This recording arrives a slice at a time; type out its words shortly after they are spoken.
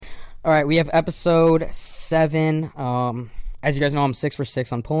All right, we have episode 7. As you guys know, I'm 6 for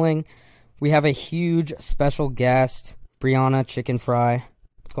 6 on pulling. We have a huge special guest, Brianna Chickenfry.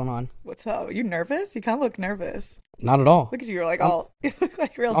 What's going on? What's up? Are you nervous? You kind of look nervous. Not at all. Look at you. You're like, you look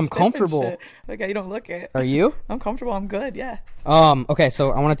like real I'm stiff comfortable. and shit. Okay, you don't look it. Are you? I'm comfortable. I'm good. Yeah. Okay, so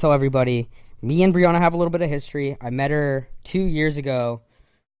I want to tell everybody, me and Brianna have a little bit of history. I met her 2 years ago.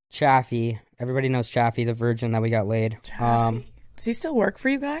 Chaffee. Everybody knows Chaffee, the virgin that we got laid. Chaffee. Does he still work for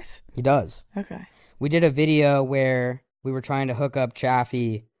you guys? He does. Okay. We did a video where we were trying to hook up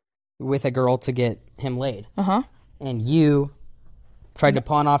Chaffee with a girl to get him laid. Uh-huh. And you tried to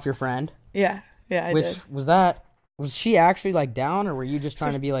pawn off your friend. Yeah. Yeah, I did. Was she actually, like, down, or were you just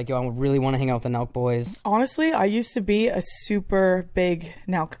trying to be like, yo, I really want to hang out with the Nelk boys? Honestly, I used to be a super big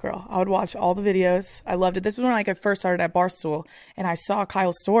Nelk girl. I would watch all the videos. I loved it. This was when, like, I first started at Barstool, and I saw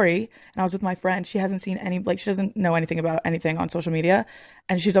Kyle's story, and I was with my friend. She hasn't seen she doesn't know anything about anything on social media,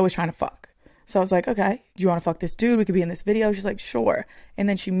 and she's always trying to fuck. So I was like, okay, do you want to fuck this dude? We could be in this video. She's like, sure. And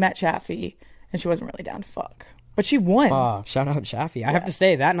then she met Chaffee, and she wasn't really down to fuck. But she won. Oh, shout out Chaffee. Yeah. I have to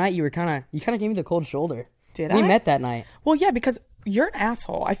say, that night you kind of gave me the cold shoulder. Did I? We met that night. Well, yeah, because you're an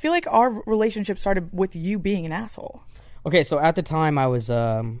asshole. I feel like our relationship started with you being an asshole. Okay, so at the time I was,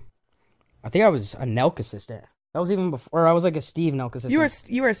 I think I was a Nelk assistant. That was even before, or I was like a Steve Nelk assistant.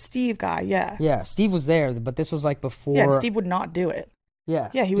 You were a Steve guy, yeah. Yeah, Steve was there, but this was like before. Yeah, Steve would not do it. Yeah.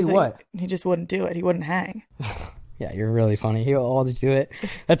 Yeah, he was like, he just wouldn't do it. He wouldn't hang. Yeah, you're really funny. He'll always do it.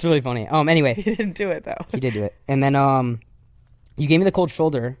 That's really funny. Anyway. He didn't do it, though. He did do it. And then, you gave me the cold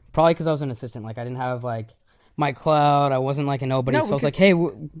shoulder, probably because I was an assistant. Like, I didn't have, like, my clout. I wasn't, like, a nobody. No, so I was like, hey,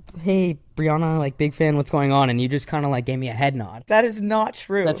 Brianna, like, big fan, what's going on? And you just kind of, like, gave me a head nod. That is not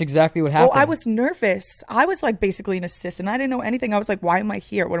true. That's exactly what happened. Well, I was nervous. I was, like, basically an assistant. I didn't know anything. I was like, why am I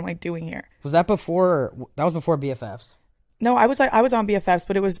here? What am I doing here? Was that before, that was before BFFs? No, I was on BFFs,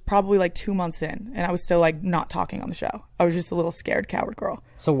 but it was probably like 2 months in, and I was still like not talking on the show. I was just a little scared coward girl.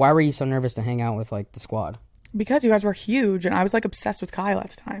 So why were you so nervous to hang out with like the squad? Because you guys were huge, and I was like obsessed with Kyle at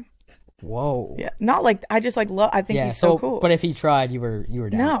the time. Whoa. Yeah, not like I just like love. I think he's so cool. But if he tried, you were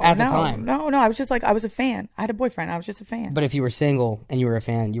down at the time. No. I was just like I was a fan. I had a boyfriend. I was just a fan. But if you were single and you were a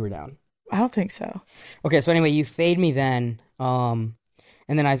fan, you were down. I don't think so. Okay, so anyway, you fade me then, and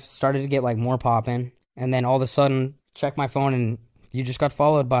then I started to get like more popping, and then all of a sudden, check my phone and. You just got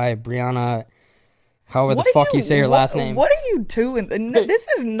followed by Brianna, however the fuck you say your last name. What are you doing? This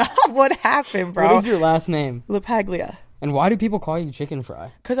is not what happened, bro. What is your last name? LaPaglia. And why do people call you Chicken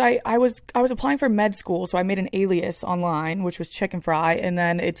Fry? Because I was applying for med school, so I made an alias online, which was Chicken Fry, and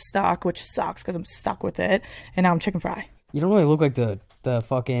then it stuck, which sucks because I'm stuck with it, and now I'm Chicken Fry. You don't really look like the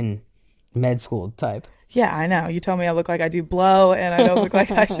fucking med school type. Yeah, I know. You tell me I look like I do blow, and I don't look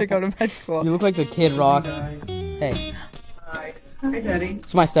like I should go to med school. You look like the Kid Rock. Hey. Hi. Hi, Daddy.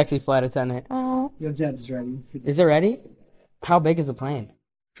 It's my sexy flight attendant. Oh. Your jet's ready. Is it ready? How big is the plane?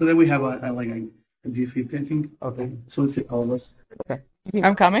 So then we have a G50, I think. Okay. So we fit all of us. Okay.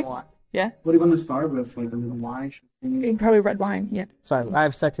 I'm coming. Yeah. What are you going to start with? Like a little wine? Probably red wine, yeah. Sorry, I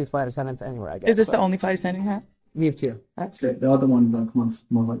have sexy flight attendants anywhere, I guess. Is this the only flight attendant you have? We have 2. That's it. The other one's like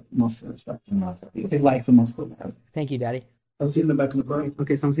more respect. They like the most. Thank you, Daddy. I'll see you in the back of the plane.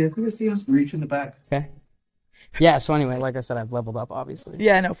 Okay, sounds good. We're going to see us reach in the back. Okay. Yeah, so anyway, like I said, I've leveled up, obviously.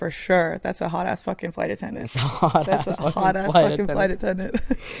 Yeah, no, for sure. That's a hot-ass fucking flight attendant. That's a hot-ass fucking flight attendant.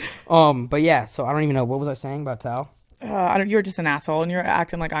 But yeah, so I don't even know. What was I saying about Tao? You were just an asshole, and you're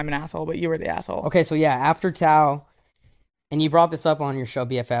acting like I'm an asshole, but you were the asshole. Okay, so yeah, after Tao, and you brought this up on your show,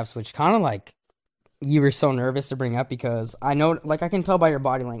 BFFs, which kind of like, you were so nervous to bring up because I know, like, I can tell by your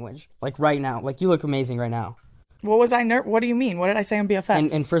body language. Like, right now. Like, you look amazing right now. What was I What do you mean? What did I say on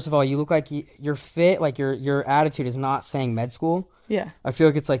BFFs? And first of all, you look like you're fit. Like your attitude is not saying med school. Yeah. I feel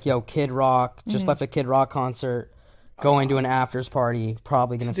like it's like, yo, Kid Rock just left a Kid Rock concert, going to an afters party,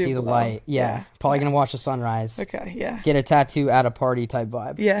 probably gonna see the light. Yeah. Probably gonna watch the sunrise. Okay. Yeah. Get a tattoo at a party type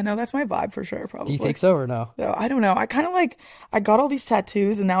vibe. Yeah. No, that's my vibe for sure. Probably. Do you think so or no? No, I don't know. I kind of like I got all these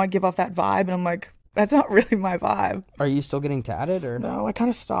tattoos, and now I give off that vibe, and I'm like. That's not really my vibe. Are you still getting tatted or no? I kind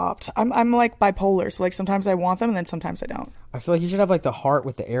of stopped. I'm like bipolar, so like sometimes I want them and then sometimes I don't. I feel like you should have like the heart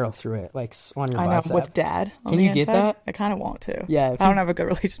with the arrow through it, like on your bicep. I know, with Dad. Can you get that? I kind of want to. Yeah. I don't have a good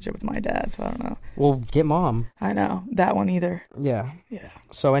relationship with my dad, so I don't know. Well, get Mom. I know that one either. Yeah. Yeah.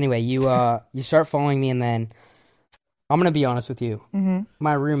 So anyway, you start following me, and then I'm gonna be honest with you. Mm-hmm.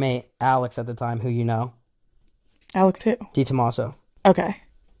 My roommate Alex at the time, who you know, Alex who? Di Tommaso. Okay.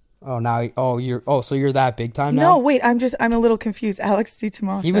 So you're that big time now? No, wait, I'm a little confused. Alex Di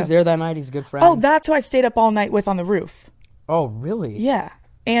Tommaso. He was there that night. He's a good friend. Oh, that's who I stayed up all night with on the roof. Oh, really? Yeah.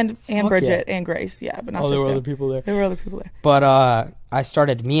 And Bridget and Grace, yeah, but not just there were him. other people there. There were other people there. But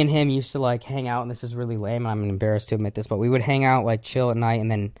me and him used to like hang out, and this is really lame, and I'm embarrassed to admit this, but we would hang out, like chill at night, and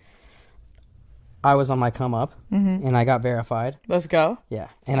then I was on my come up, and I got verified. Let's go. Yeah,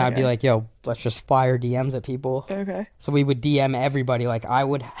 and I'd be like, yo, let's just fire DMs at people. Okay. So we would DM everybody. Like, I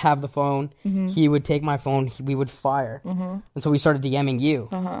would have the phone, he would take my phone, we would fire. And so we started DMing you.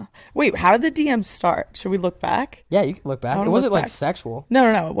 Wait, how did the DMs start? Should we look back? Yeah, you can look back. It wasn't like sexual.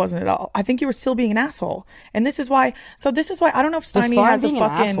 No, it wasn't at all. I think you were still being an asshole. And this is why, I don't know if Steiny has a fucking...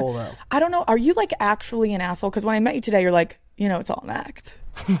 an asshole, though. I don't know, are you like actually an asshole? Because when I met you today, you're like, it's all an act.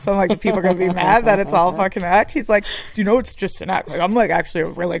 So I'm like, people are going to be mad that it's all a fucking act. He's like, it's just an act. Like, I'm like actually a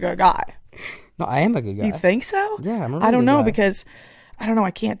really good guy. No, I am a good guy. You think so? Yeah, I'm a really I don't good know guy. Because, I don't know,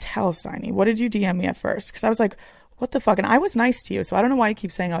 I can't tell, Steiny. What did you DM me at first? Because I was like, what the fuck? And I was nice to you, so I don't know why you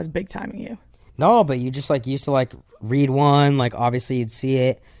keep saying I was big timing you. No, but you just like used to like read one, like obviously you'd see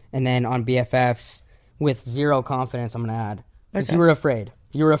it, and then on BFFs with zero confidence, I'm going to add. Because you were afraid.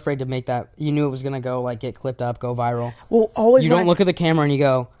 You were afraid to make that. You knew it was going to go, like, get clipped up, go viral. Well, always. You don't look at the camera and you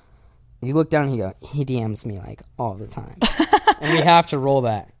go, you look down and you go, he DMs me, like, all the time. And we have to roll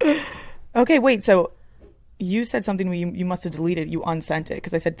that. Okay, wait. So you said something you must have deleted. You unsent it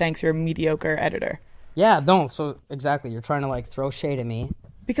because I said, thanks, you're a mediocre editor. Yeah, no. So, exactly. You're trying to, like, throw shade at me.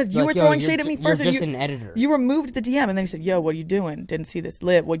 Because you were throwing shade at me first. You're just an editor. You removed the DM and then you said, yo, what are you doing? Didn't see this.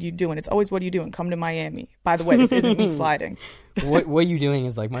 Liv, what are you doing? It's always, what are you doing? Come to Miami. By the way, this isn't me sliding. What are you doing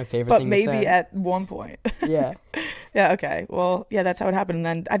is like my favorite thing to say. But maybe at one point. Yeah. Yeah, okay. Well, yeah, that's how it happened. And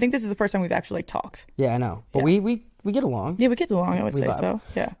then I think this is the first time we've actually talked. Yeah, I know. But we get along. Yeah, we get along, I would say so.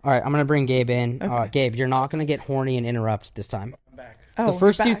 Yeah. All right, I'm going to bring Gabe in. Okay. Gabe, you're not going to get horny and interrupt this time. I'm back. Oh, The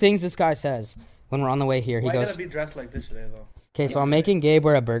first two things this guy says when we're on the way here, he Why goes... I gotta be dressed like this today, though? Okay, so I'm making Gabe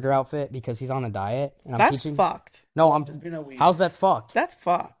wear a burger outfit because he's on a diet. And I'm That's teaching... fucked. No, It's been a week. How's that fucked? That's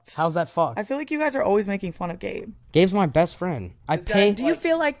fucked. How's that fucked? I feel like you guys are always making fun of Gabe. Gabe's my best friend. I This guy- pay... Do you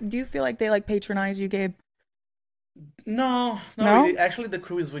feel like they like patronize you, Gabe? No, No? really. Actually, the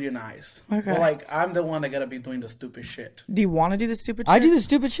crew is really nice. Okay. But, like, I'm the one that gotta be doing the stupid shit. Do you want to do the stupid shit? I do the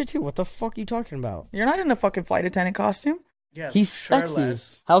stupid shit too. What the fuck are you talking about? You're not in a fucking flight attendant costume. Yes, He's sexy.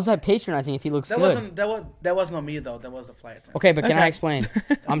 shirtless. How's that patronizing if he looks That good? that was not me though. That was the flight attendant. Okay, but can Okay. I explain?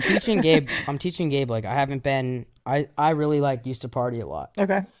 I'm teaching Gabe, like, I haven't been... I really, like, used to party a lot.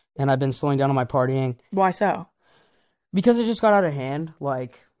 Okay. And I've been slowing down on my partying. Why so? Because it just got out of hand.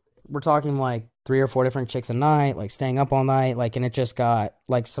 Like, we're talking, like, 3 or 4 different chicks a night, like, staying up all night, like, and it just got,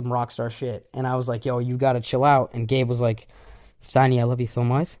 like, some rock star shit. And I was like, yo, you gotta chill out. And Gabe was like, Steiny, I love you so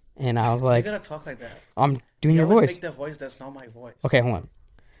much. And I was You like, gotta talk like that. I'm doing You your always voice. make that voice that's not my voice. Okay, hold on.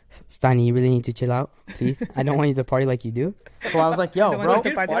 Steiny, you really need to chill out, please. I don't want you to party like you do. So I was like, yo, I don't want bro. you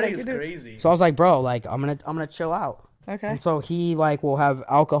Kid Party party like is you do. crazy. So I was like, bro, like, I'm gonna chill out. Okay. And so he, like, will have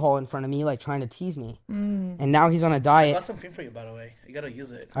alcohol in front of me, like, trying to tease me. And now he's on a I diet. got something for you, by the way. You gotta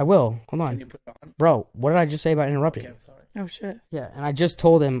use it. I will. Hold Can on. you put it on? Bro, what did I just say about interrupting? Okay, I'm sorry. Oh shit. Yeah, and I just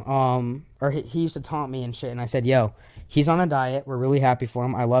told him, or he used to taunt me and shit, and I said, yo, he's on a diet. We're really happy for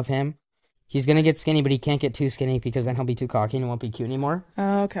him. I love him. He's going to get skinny, but he can't get too skinny because then he'll be too cocky and it won't be cute anymore.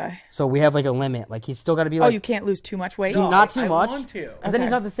 Okay. So we have, like, a limit. Like, he's still got to be, Oh, like... you can't lose too much weight. No, not too I much. want to. Because then he's Okay.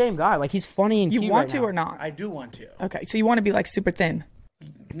 not the same guy. Like, he's funny and You cute want right to now. or not? I do want to. Okay, so you want to be like super thin.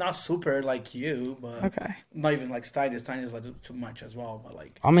 Not super like you, but Okay. not even like Steiny. Steiny is like too much as well. But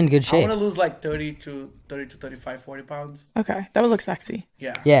like, I'm in good I shape. want to lose like 30 to 35, 40 pounds. Okay, that would look sexy.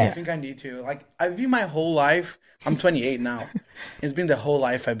 Yeah. Yeah. I think I need to. Like, I've been my whole life. I'm 28 now. It's been the whole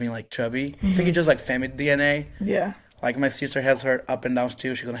life I've been like chubby. I think it's just like family DNA. Yeah. Like, my sister has her up and downs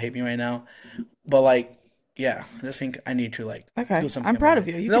too. She's gonna hate me right now. But like, yeah, I just think I need to like Okay. do something. I'm proud about of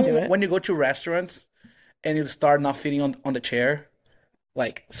you. it. You know, can do it. when you go to restaurants and you start not fitting on the chair,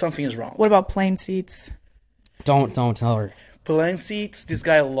 like something is wrong. What about plain seats? Don't tell her. Plane seats, this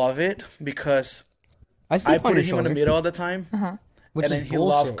guy love it because I I sleep on put your him in the shoulder. middle all the time. Which and is then he bullshit.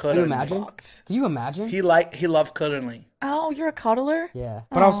 loved Can you cuddling. imagine? Fucked. Can you imagine? He loved cuddling. Oh, you're a cuddler? Yeah.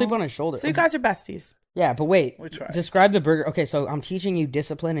 But I'll sleep on his shoulder. So you guys are besties. Yeah, but wait. We tried. Describe the burger. Okay, so I'm teaching you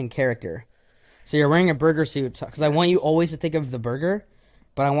discipline and character. So you're wearing a burger suit because I want you always to think of the burger,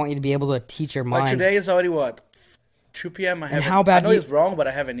 but I want you to be able to teach your mind. Like, today is already what? 2 p.m. I haven't. how bad I know do you- it's wrong, but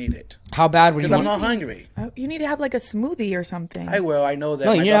I haven't eaten it How bad would you because I'm want? not hungry. Oh, you need to have like a smoothie or something. I will. I know that.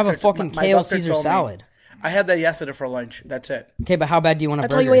 No, you My need to have a doctor- fucking my kale doctor Caesar told me. salad. I had that yesterday for lunch. That's it. Okay, but how bad do you want a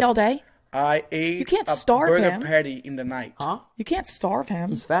That's burger? all you ate all day? I ate You can't a starve burger him. patty in the night. Huh? You can't starve him.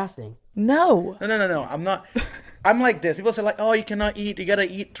 He's fasting. No. No. I'm not. I'm like this. People say like, "Oh, you cannot eat. You gotta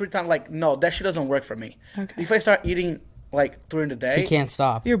eat 3 times." Like, no, that shit doesn't work for me. Okay. If I start eating like during the day, He can't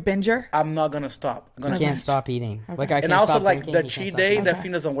stop. You're a binger? I'm not gonna stop. I'm He gonna can't stop eating. Like I can't and also stop like drinking, the he can't cheat stop day, smoking. that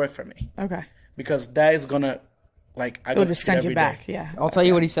thing doesn't work for me Okay. because that is gonna Like I It'll go to just street send every you back. day. Yeah. I'll tell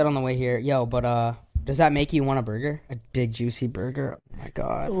you what he said on the way here. Yo, but does that make you want a burger? A big juicy burger? Oh my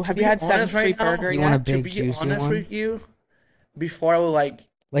god. Ooh, have you had 7th Street now, Burger You yet? want a To big be juicy honest one? with you, before I would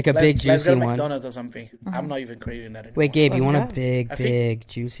Like a let's big go juicy to one. McDonald's or something. I'm not even craving that anymore. Wait, Gabe, you Let's want a go. big, I think- big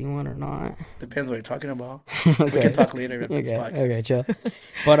juicy one or not? Depends what you're talking about. Okay. We can talk later after this Okay, podcast. okay, chill.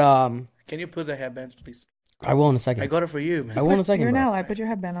 But Can you put the headbands, please? I will in a I second. got it for you, man. I will in a second. You're an bro. ally. Put your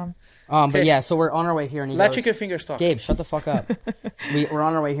headband on. But Okay. yeah, so we're on our way here, and he Let goes, chicken fingers talk. Gabe, shut the fuck up. We're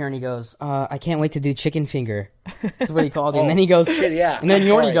on our way here, and he goes, I can't wait to do chicken finger. That's what he called it. And then he goes, Shit, yeah. and then I'm you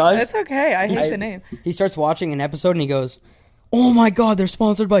know what he sorry. does? It's okay. I hate the name. He starts watching an episode, and he goes, oh my god, they're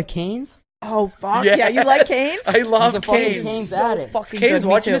sponsored by Cane's? Oh, fuck. Yes. Yeah, you like Cane's? I love He's a fucking Cane's. Cane's so addict. fucking Cane's good.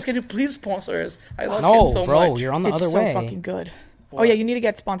 Me watching too. this. Can you please sponsor us? I love No, Cane's so bro, much. you're on the It's other so way. fucking good. Oh, yeah, you need to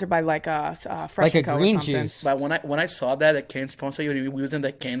get sponsored by, like, Fresh Like a and Co. green or something. juice. But when I saw that Cane's sponsor you using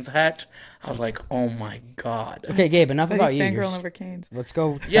the Cane's hat, I was like, oh my god. Okay, Gabe, enough Like about you. fangirl You're- over Cane's. Let's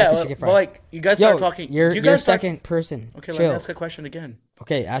go. back Yeah, to but chicken fry. like you guys Yo, start talking. You're you guys start, second person. Okay, let Chill. me ask a question again.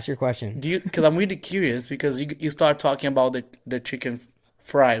 Okay, ask your question. Do you? Because I'm really curious because you start talking about the chicken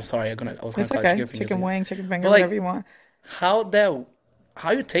fry. Sorry, I was gonna It's call it okay. chicken fingers. Chicken again. wing, chicken finger, But, like, whatever you want.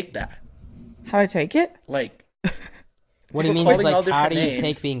 How you take that? How to take it? Like What do you mean? People He's calling all like, how do different you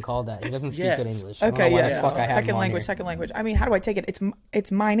names. take being called that? He doesn't speak Yes. good English. I don't Okay, know why yeah. the fuck I have him Second on language, here. second language. I mean, how do I take it?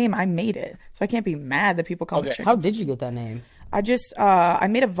 It's my name. I made it, so I can't be mad that people call me Okay. chicken. How did you get that name? I just I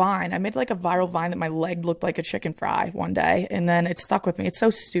made a vine. I made like a viral vine that my leg looked like a chicken fry one day, and then it stuck with me. It's so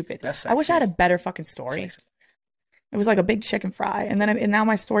stupid. That's I wish I had a sexy. better fucking story. Sexy. It was like a big chicken fry, and then and now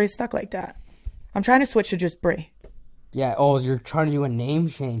my story is stuck like that. I'm trying to switch to just Brie. Yeah. Oh, you're trying to do a name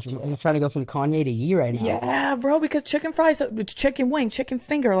change. You're trying to go from Kanye to Ye right now. Yeah, bro, because chicken fries, it's chicken wing, chicken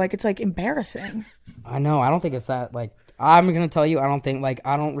finger, like it's like embarrassing. I know. I don't think it's that. Like, I'm gonna tell you, I don't think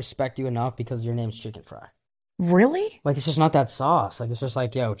I don't respect you enough because your name's Chicken Fry. Really? Like, it's just not that sauce. Like, it's just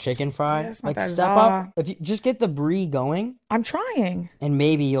like, yo, chicken fry. Yeah, it's not like, that step up. If you just get the Brie going, I'm trying. and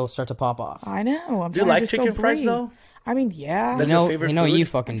maybe you'll start to pop off. I know. I'm Do you trying like to just go chicken fries Brie. though? I mean, yeah. That's you know, your favorite you know, food? you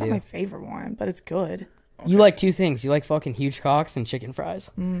fucking It's not do. my favorite one, but it's good. You like two things. You like fucking huge cocks and chicken fries.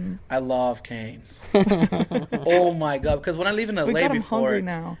 I love Cane's. Oh my god! Because when I live in We LA got 'em before, hungry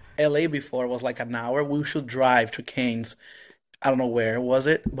now. LA before was like an hour. We should drive to Cane's. I don't know where was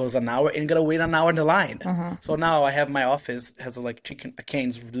it, but it was an hour, and you gotta wait an hour in the line. So now I have my office has like a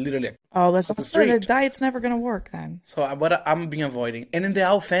Cane's literally. Oh, that's Off the the street. diet's never gonna work then. So I'm being avoiding, and then there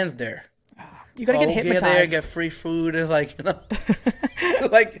are fans there. You gotta So get I'll hypnotized. there, get free food. It's like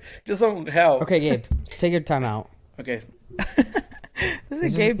like just some help. Okay, Gabe, take your time out. Okay. This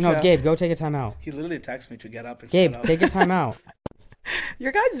is a Gabe No, show. Gabe, go take a time out. He literally texted me to get up and Gabe, sit up. take your time out.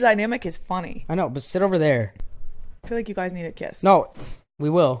 Your guys' dynamic is funny. I know, but sit over there. I feel like you guys need a kiss. No, we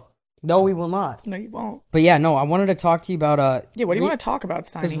will. No, we will not. No, you won't. But yeah, no, I wanted to talk to you about Yeah, what do you want to talk about,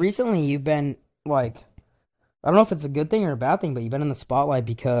 because Steiny? recently you've been like, I don't know if it's a good thing or a bad thing, but you've been in the spotlight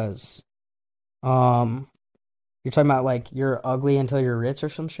because, you're talking about like you're ugly until you're rich or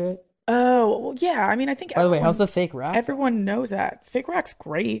some shit. Oh, well, yeah. I mean, I think By the way, how's the fake rack? everyone knows that. Fake rack's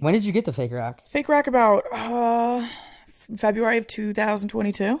great. When did you get the fake rack? Fake rack about February of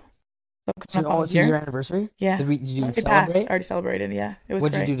 2022. So coming up on It's a year. your anniversary. Yeah. Did you It passed. celebrate? I already celebrated. Yeah, it was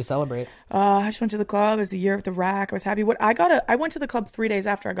What'd great. you do to celebrate? I just went to the club. It was the year of the rack. I was happy. I went to the club 3 days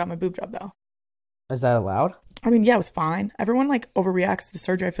after I got my boob job, though. Is that allowed? I mean, yeah, it was fine. Everyone like overreacts to the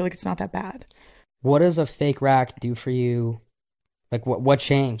surgery. I feel like it's not that bad. What does a fake rack do for you? Like what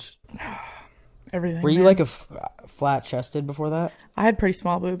changed? Everything. Were you man. like a flat chested before that? I had pretty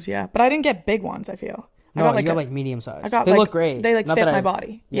small boobs, yeah, but I didn't get big ones. I feel. No, I got you got a- like medium size. I got They like, look great. They like Not fit that my I-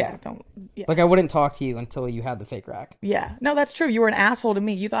 body. yeah. Yeah, don't. Yeah. Like I wouldn't talk to you until you had the fake rack. Yeah, no, that's true. You were an asshole to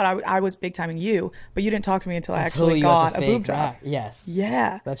me. You thought I was big timing you, but you didn't talk to me until I Until actually you got the a fake boob job. rack. Yes.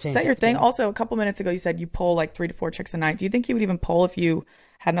 Yeah, That is changed that your thing? everything. Also, a couple minutes ago, you said you pull like 3 to 4 chicks a night. Do you think you would even pull if you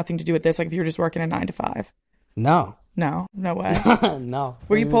had nothing to do with this? Like if you were just working a 9 to 5? No. No, no way. No.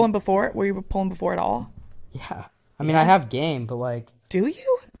 Were you pulling before? Were you pulling before at all? Yeah. I mean, I have game, but like, Do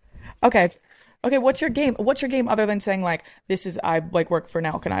you? Okay. Okay, what's your game? What's your game other than saying like this is I like work for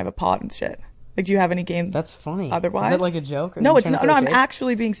now, can I have a pot and shit? Like do you have any game that's funny. otherwise? Is that like a joke? Are No, you it's trying to not. throw No, a I'm shade?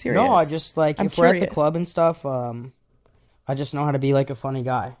 actually being serious. No, I just like I'm if we're at curious. the club and stuff, I just know how to be like a funny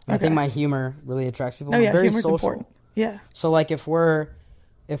guy. I Okay. think my humor really attracts people. No, I'm yeah, very humor's social. important. Yeah. So like if we're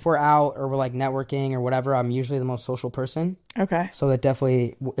out or we're like networking or whatever, I'm usually the most social person. Okay. So that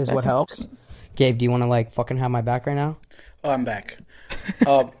definitely is what That's helps. Gabe, do you want to like fucking have my back right now? Oh, I'm back.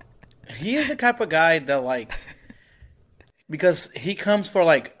 He is the type of guy that like because he comes for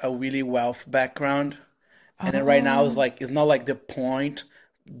like a really wealth background, and then right now is like it's not like the point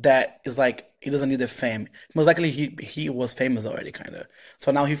that is like he doesn't need the fame. Most likely he was famous already, kind of.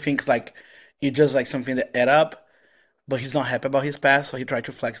 So now he thinks like it's just like something that add up, but he's not happy about his past, so he tried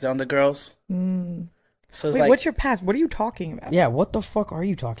to flex down the girls. So it's Wait, like, what's your past? What are you talking about? Yeah, what the fuck are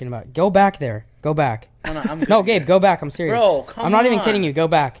you talking about? Go back there. Go back. no, I'm good. No, Gabe, go back. I'm serious. Bro, come I'm not even on. kidding you. Go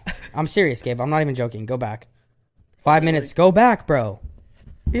back. I'm serious, Gabe. I'm not even joking. Go back. 5 minutes. Go back, bro.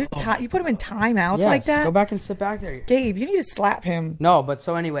 You put him in timeouts Yes, like that? go back and sit back there. Gabe, you need to slap him. No, but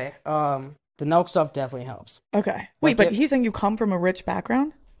so anyway, the milk stuff definitely helps. Okay. Wait, but he's saying you come from a rich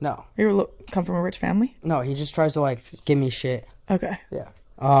background? No. You come from a rich family? No, he just tries to like give me shit. Okay. Yeah.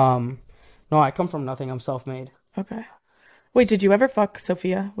 No, I come from nothing. I'm self-made. Okay. Wait, did you ever fuck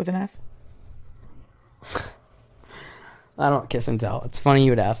Sophia with an F? I don't kiss and tell. It's funny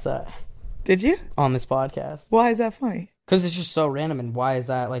you would ask that Did you? on this podcast. Why is that funny? Because it's just so random. And why is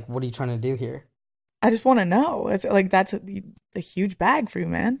that? Like, what are you trying to do here? I just want to know. It's like that's a huge bag for you,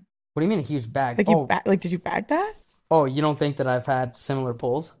 man. What do you mean a huge bag? Like did you bag that? Oh, you don't think that I've had similar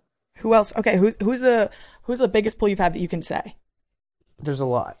pulls? Who else? Okay, who's the biggest pull you've had that you can say? There's a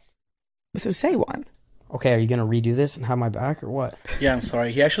lot. So say one. Okay, are you gonna redo this and have my back or what? Yeah, I'm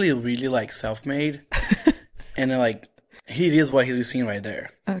sorry. He actually really like self-made, and like he is what he's seeing right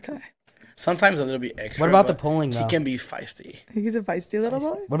there. Okay. Sometimes a little bit extra. What about the but pulling, though? He can be feisty. He's a feisty little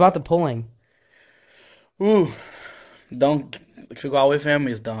boy. What about the pulling? Ooh, don't. If you go out with him,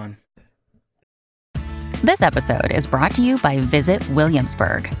 he's done. This episode is brought to you by Visit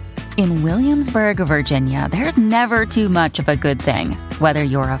Williamsburg. In Williamsburg, Virginia, there's never too much of a good thing. Whether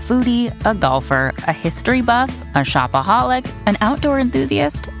you're a foodie, a golfer, a history buff, a shopaholic, an outdoor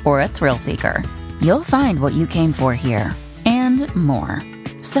enthusiast, or a thrill seeker, you'll find what you came for here and more.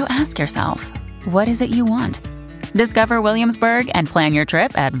 So ask yourself, what is it you want? Discover Williamsburg and plan your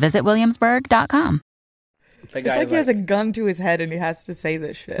trip at visitwilliamsburg.com. It's like he has a gun to his head and he has to say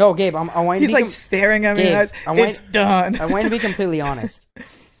this shit. No, Gabe, I want you He's to be like staring at me. Gabe, It's done. I want you to be completely honest.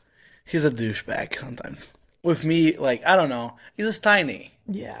 He's a douchebag sometimes. With me, like, I don't know. He's just tiny.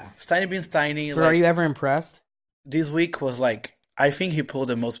 Yeah. Steiny being Steiny. But like, are you ever impressed? This week was like, I think he pulled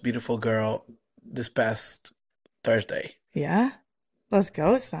the most beautiful girl this past Thursday. Yeah? Let's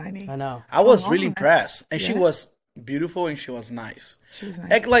go, Steiny. I know. I was really impressed. And she Yeah. was beautiful and she was nice. She was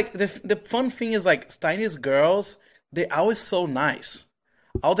nice. Like the fun thing is like Steiny's girls, they always so nice.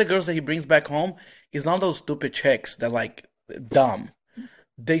 All the girls that he brings back home is not those stupid chicks that like dumb.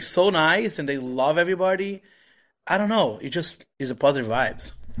 They so nice and they love everybody. I don't know. It just is a positive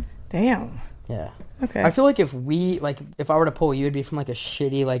vibes. Damn. Yeah. Okay. I feel like if I were to pull you, it'd be from like a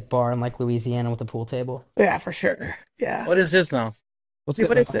shitty like bar in like Louisiana with a pool table. Yeah, for sure. Yeah. What is this now? Wait,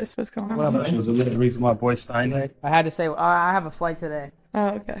 what is this? What's going on? What up, It was a little read for my boy Stein. I had to say, I have a flight today. Oh,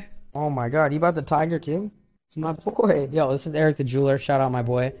 okay. Oh my god, you bought the tiger too? It's my boy. Yo, this is Eric the jeweler. Shout out my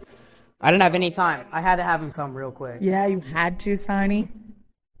boy. I didn't have any time. I had to have him come real quick. Yeah, you had to, Steiny.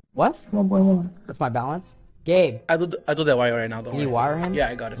 What? 1.1. That's my balance. Gabe, I do that wire right now. Don't can you worry. wire him? Yeah,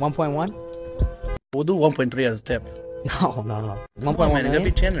 I got it. 1.1? We'll do 1.3 as a tip. No. Come 1.1 on, man, you gotta be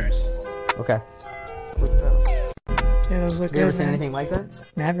million? generous. Okay. Yeah, those look Have you ever good, seen man. anything like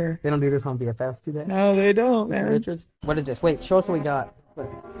that? Never. They don't do this on BFFs, do they? No, they don't, man. Richards? What is this? Wait, show us what we got.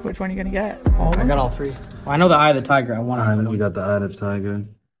 Which one are you going to get? All of I them? got all three. Well, I know the Eye of the Tiger. I want to. We got the Eye of the Tiger,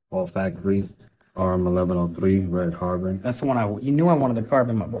 All Factory, RM1103, Red Harbor. That's the one you knew I wanted the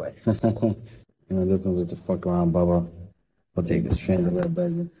carbon, my boy. You know, this one's just a fuck around, Bubba. I'll take this chandelier,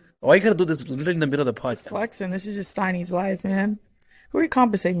 baby. Why you gotta do this literally in the middle of the podcast? Flexing. This is just Steiny's life, man. Who are you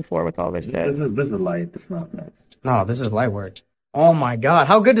compensating for with all this shit? This is light. It's not nice. No, this is light work. Oh my god,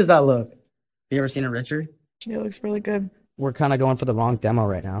 how good does that look? You ever seen a Richard? Yeah, it looks really good. We're kind of going for the wrong demo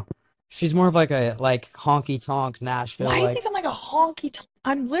right now. She's more of like a honky tonk Nashville. Why do you like, think I'm like a honky tonk?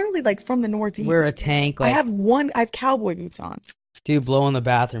 I'm literally like from the Northeast. we're a tank. I Like, have cowboy boots on. dude, blow in the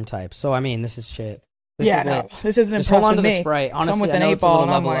bathroom type. So I mean, this is shit. This Yeah, is no, lit. this isn't Just hold on impressing to the me. Sprite. Honestly, Come with I an know eight it's a little ball,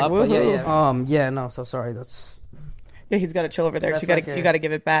 and I'm level like, up, but woohoo. yeah. No, so sorry. That's Yeah, he's got to chill over there. That's So like you got to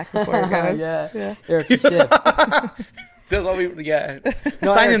give it back before it goes. yeah. Eric the ship. That's what we, yeah.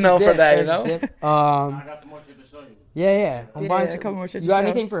 No, Steiny Eric's know for dip, that, you Eric's know? dip. I got some more shit to show you. Yeah. I'm buying Yeah, a couple more shit. You got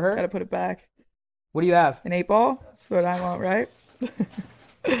anything for her? Got to put it back. What do you have? An 8-ball. That's what I want, right?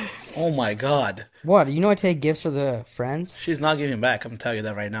 Oh my god. What? You know I take gifts for the friends? She's not giving back, I'm telling you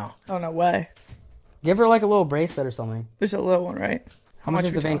that right now. Oh, no way. Give her like a little bracelet or something. There's a little one, right? How much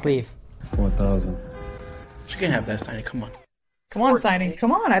is we the Van talking? Cleef? 4,000. She can have that, Steiny, come on. Come on, Steiny.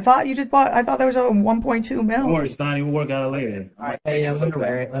 Come on. I thought there was a 1.2 Don't mil. worry, Steiny. We'll work out it later. Hey, yeah, let her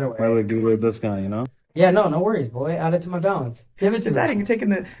wear it. Let her Why wear it. would do a little discount, you know? Yeah, no worries, boy. Add it to my balance. Give it to Just me. adding. You're taking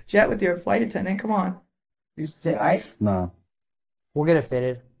the jet with your flight attendant. Come on. You say ice? Nah. We'll get it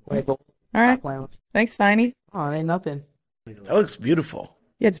fitted. Wait, All right. Playing with- Thanks, Steiny. Oh, it ain't nothing. That looks beautiful.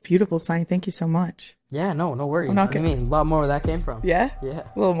 Yeah, it's beautiful, Steiny. Thank you so much. Yeah, no worries. I'm not What do you mean? A lot more where that came from. Yeah? Yeah.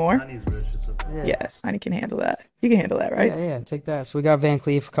 A little more? He's rich. It's okay. Yeah, Steiny can handle that. You can handle that, right? Yeah, take that. So we got Van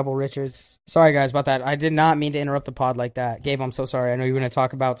Cleef, a couple Richards. Sorry, guys, about that. I did not mean to interrupt the pod like that. Gabe, I'm so sorry. I know you were going to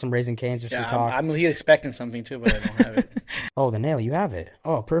talk about some Raising Cane's or some Yeah, talk. I'm here expecting something too, but I don't have it. Oh, the nail. You have it.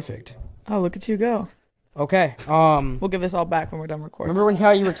 Oh, perfect. Oh, look at you go. Okay. We'll give this all back when we're done recording. Remember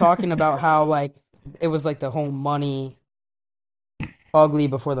how you were talking about how, like, it was like the whole money ugly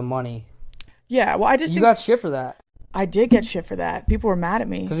before the money? Yeah, well, I just You think got shit for that. I did get shit for that. People were mad at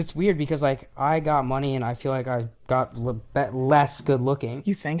me. Because it's weird because, like, I got money and I feel like I got less good looking.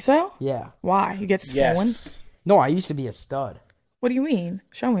 You think so? Yeah. Why? You get swollen? Yes. No, I used to be a stud. What do you mean?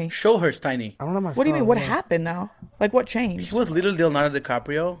 Show me. Show her, Steiny. I don't know my What do you mean? What yeah. happened though? Like what changed? He was little Leonardo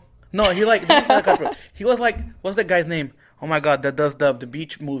DiCaprio. No, he like Leonardo DiCaprio. He was like, what's that guy's name? Oh my god, that does the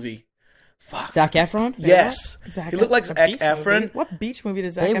beach movie. Fuck. Zac Efron? Yes. Zac He looked like Efron. Zac A beach Efron. movie? What beach movie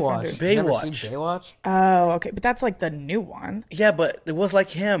does Zac Efron Baywatch. do? You never Baywatch. seen Baywatch? Oh, okay, but that's like the new one. Yeah, but it was like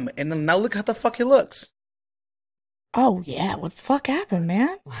him. And then now look how the fuck he looks. Oh yeah, what the fuck happened,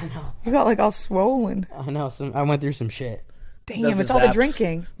 man? I know. You got like all swollen. I know. I went through some shit. Damn, That's it's the all the zaps.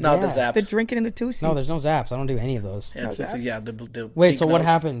 drinking. No, the Yeah. zaps. The drinking in the two-seat. No, there's no zaps. I don't do any of those. Yeah, the Wait, pink so what nose.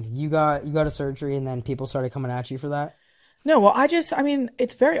 happened? You got a surgery and then people started coming at you for that? No, well, I mean,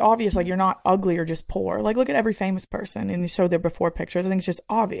 it's very obvious, like, you're not ugly or just poor. Like, look at every famous person, and you show their before pictures. I think it's just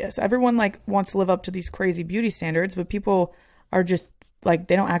obvious. Everyone, like, wants to live up to these crazy beauty standards, but people are just, like,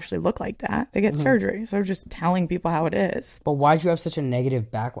 they don't actually look like that. They get surgery. So they're just telling people how it is. But why'd you have such a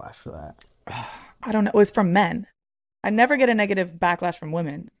negative backlash for that? I don't know. It was from men. I never get a negative backlash from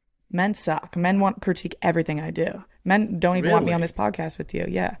women. Men suck. Men want to critique everything I do. Men don't even want me Really? on this podcast with you.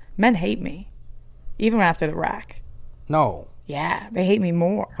 Yeah. Men hate me. Even after the rack. No. Yeah. They hate me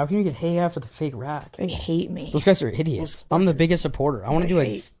more. How can you get hated after the fake rack? They hate me. Those guys are idiots. I'm the biggest supporter. I want to do a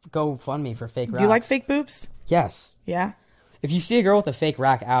hate. GoFundMe for fake racks. Do you like fake boobs? Yes. Yeah. If you see a girl with a fake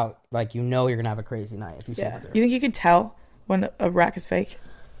rack out, like, you know you're going to have a crazy night if you see Yeah. her. You think you can tell when a rack is fake?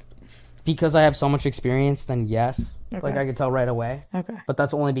 Because I have so much experience, then yes. Okay. Like, I could tell right away. Okay. But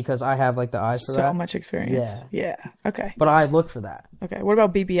that's only because I have, like, the eyes for So that. much experience. Yeah. Yeah. Okay. But I look for that. Okay. What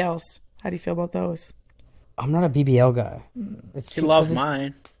about BBLs? How do you feel about those? I'm not a BBL guy. It's He too- loves 'cause it's-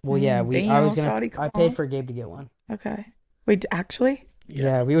 mine. Well, yeah, I Damn, was gonna. shawty, come I paid on. for Gabe to get one. Okay. Wait, actually?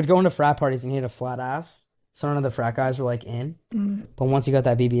 Yeah. We would go into frat parties and he had a flat ass. So none of the frat guys were like in. But once he got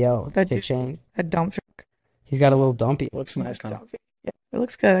that BBL, That kick dude- chain, A dump truck. he's got a little dumpy. Looks nice now. Dump. Yeah. It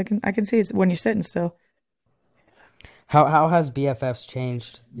looks good. I can see it when you're sitting still. How has BFFs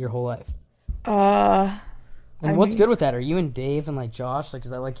changed your whole life? I And what's mean- good with that? Are you and Dave and like Josh? Like,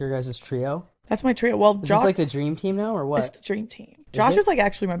 is that like your guys' trio? That's my trio. Well, Is Josh this like the dream team now or is what? the dream team. Josh it? is like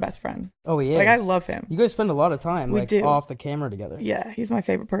actually my best friend. Oh, he is. Like I love him. You guys spend a lot of time We like do. off the camera together. Yeah, he's my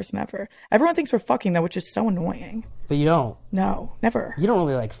favorite person ever. Everyone thinks we're fucking though, which is so annoying. But you don't. No, never. You don't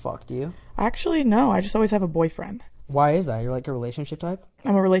really like fuck, do you? Actually, no. I just always have a boyfriend. Why is that? You're like a relationship type?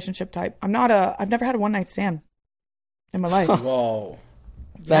 I'm a relationship type. I've never had a one night stand in my life. Whoa.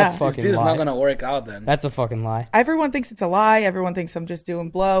 That's Yeah. fucking This is lie. not gonna work out then. That's a fucking lie. Everyone thinks it's a lie. Everyone thinks I'm just doing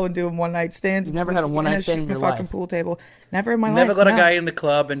blow and doing one night stands. You've never had a one-night stand in shooting your a fucking life? pool table. Never in my Never life. got a no. guy in the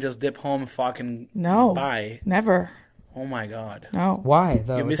club and just dip home and fucking No. bye. Never. Oh my god. No. Why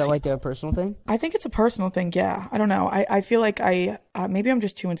though? You're Is that missing- like a personal thing? I think it's a personal thing. Yeah. I don't know. I feel like maybe I'm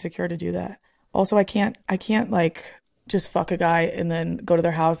just too insecure to do that. Also, I can't like just fuck a guy and then go to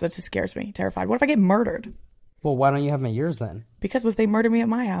their house. That just scares me. Terrified. What if I get murdered? Well, why don't you have my ears then? Because if they murder me at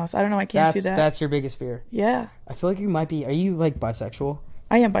my house, I don't know. I can't do that. That's your biggest fear. Yeah. I feel like you might be. Are you like bisexual?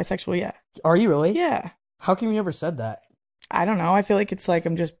 I am bisexual. Yeah. Are you really? Yeah. How come you never said that? I don't know. I feel like it's like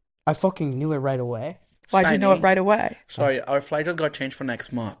I'm just. I fucking knew it right away. Why'd you know it Steiny, right away? Sorry, our flight just got changed for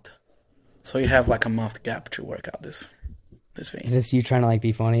next month. So you have like a month gap to work out this Is thing. this you trying to like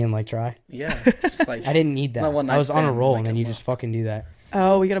be funny and like try? Yeah. Just like I didn't need that. Not one I was night on a stand, roll like and then a you month. just fucking do that.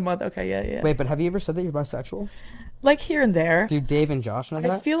 Oh, we get a month. Okay. Yeah. Yeah. Wait, but have you ever said that you're bisexual? Like here and there. Do Dave and Josh know I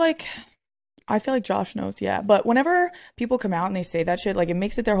that? feel like Josh knows, yeah. But whenever people come out and they say that shit, like it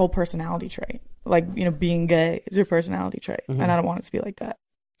makes it their whole personality trait. Like, you know, being gay is your personality trait. And I don't want it to be like that.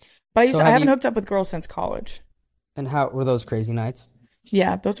 But So I have haven't you- hooked up with girls since college. And how were those crazy nights?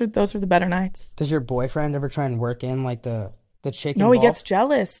 Yeah, those were the better nights. Does your boyfriend ever try and work in like the chick No, he involved? gets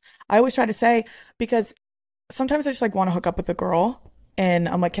jealous. I always try to say, because sometimes I just like want to hook up with a girl and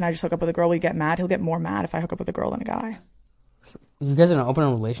I'm like, can I just hook up with a girl? Will you get mad? He'll get more mad if I hook up with a girl than a guy. You guys in an open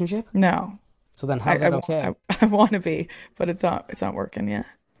relationship? No. So then how's that okay? I want to be, but it's not working. Yeah.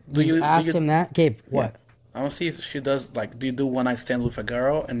 do you asked him that? Gabe, what? I want to see if she does, like, do you do one night stands with a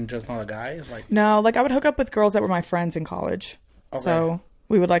girl and just not a guy? Like, No, like I would hook up with girls that were my friends in college. Okay. So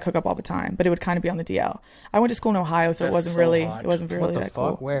we would like hook up all the time, but it would kind of be on the DL. I went to school in Ohio, so it That's wasn't so really hot. it wasn't really What the that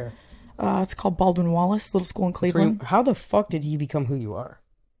fuck? cool. Where? It's called Baldwin Wallace, little school in Cleveland. How the fuck did you become who you are?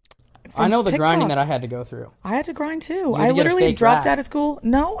 From I know the TikTok. grinding that I had to go through. I had to grind too. had to I get a literally fake dropped rap. out of school.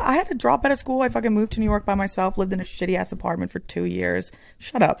 No, I had to drop out of school. I fucking moved to New York by myself, lived in a shitty ass apartment for 2 years.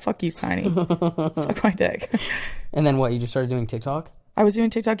 Shut up. Fuck you, Siney. Suck my dick. And then what? You just started doing TikTok? I was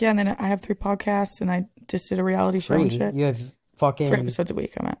doing TikTok, yeah, and then I have 3 podcasts, and I just did a reality show and shit. You have fucking 3 episodes a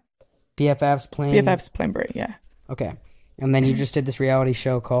week, I'm at. BFFs playing. BFF's playing Brie, yeah. Okay. And then you just did this reality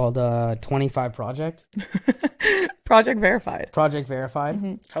show called 25 Project. Project Verified. Project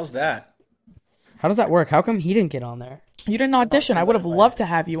Verified. how's that? How does that work? How come he didn't get on there? You didn't audition. I would have loved to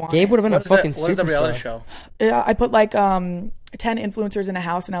have you on. Gabe would have been What a is that? fucking What is the reality superstar. show? Yeah, I put like 10 influencers in a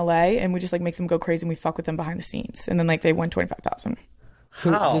house in LA, and we just like make them go crazy, and we fuck with them behind the scenes, and then like they win 25,000.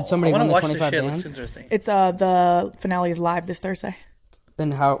 How? did somebody I want win to the watch this 25 shit. It bands? looks interesting. It's the finale is live this Thursday.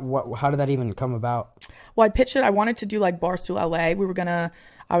 Then how did that even come about? Well, I pitched it. I wanted to do like Barstool LA.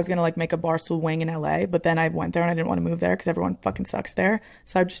 I was gonna like make a Barstool wing in LA, but then I went there and I didn't want to move there because everyone fucking sucks there.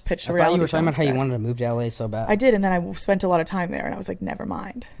 So I just pitched a I thought reality you were show talking about how you instead. wanted to move to LA so bad. I did, and then I spent a lot of time there, and I was like, never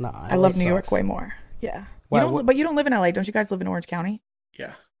mind. Nah, I LA love New York sucks. way more. Yeah. Why, But you don't live in LA. Don't you guys live in Orange County?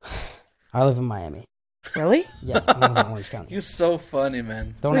 Yeah. I live in Miami. Really? Yeah, I live in Orange County. You're so funny,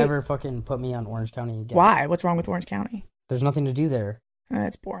 man. Don't Wait. ever fucking put me on Orange County again. Why? What's wrong with Orange County? There's nothing to do there.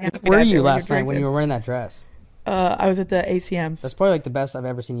 It's boring. Where were you When last you're night when you drinking. were wearing that dress? I was at the ACMs. That's probably like the best I've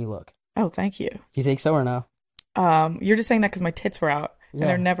ever seen you look. Oh, thank you. You think so or no? You're just saying that because my tits were out, and Yeah.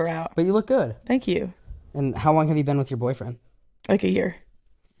 they're never out. But you look good. Thank you. And how long have you been with your boyfriend? Like a year.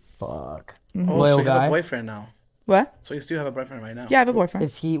 Fuck. Mm-hmm. Oh, Loyal so you have guy. a boyfriend now. What? So you still have a boyfriend right now? Yeah, I have a boyfriend.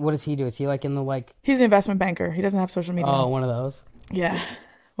 What does he do? Is he like in the like He's an investment banker. He doesn't have social media. one of those? Yeah,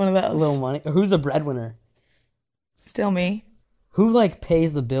 one of those. Little money. Who's the breadwinner? Still me. Who like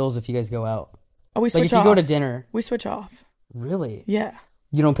pays the bills if you guys go out? Oh, we switch Like if off. you go to dinner. We switch off. Really? Yeah.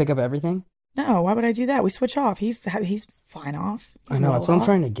 You don't pick up everything? No, why would I do that? We switch off. He's fine off. I know, that's what I'm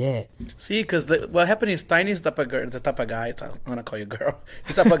trying to get. See, because what happened is Tiny's the type of guy. I'm gonna call you girl.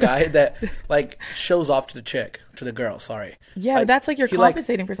 He's the type of guy that like shows off to the chick, to the girl. Sorry. Yeah, Like, that's like you're he, like-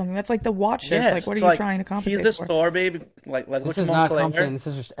 compensating for something. That's like the watch shifts. Yes, Like, what are so, you like, trying to compensate He's the for? store babe. Like, let's This go is to not Montclair. compensating. This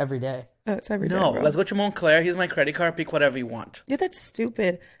is just every day. Oh, it's every day, No, bro. let's go to Montclair. Here's my credit card. Pick whatever you want. Yeah, that's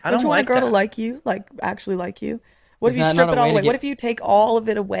stupid. I don't don't you want like a girl to that. like you? Like, actually like you? What Is if you that strip not it a all way to away? What get- if you take all of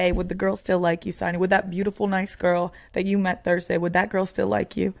it away? Would the girl still like you, Sonny? Would that beautiful, nice girl that you met Thursday, would that girl still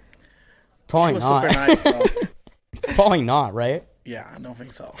like you? Probably She was not. super nice though. Probably not, right? Yeah, I don't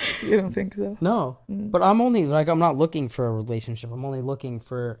think so. You don't think so? No. But I'm only like I'm not looking for a relationship. I'm only looking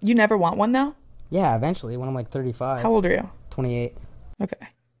for You never want one, though? yeah, eventually when I'm like 35. How old are you? 28. Okay.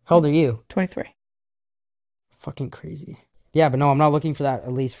 How old are you? 23. Fucking crazy. Yeah, but no, I'm not looking for that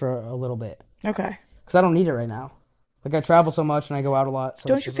at least for a little bit. Okay. Cuz I don't need it right now. Like I travel so much and I go out a lot. So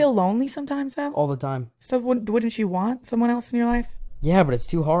Don't it's you just, feel lonely sometimes, though? all the time? So wouldn't you want someone else in your life? Yeah, but it's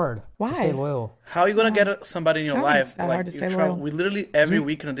too hard. Why? To stay loyal. How are you gonna get somebody in your How life? is that hard to you stay travel. loyal? We literally every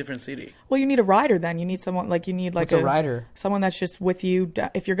week in a different city. Well, you need a rider then. You need someone, like, you need, like, What's a rider? someone that's just with you.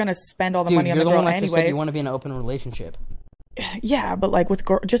 If you're going to spend all the Dude, money on you're the the girl one that just said anyways. you want to be in an open relationship. Yeah, but, like,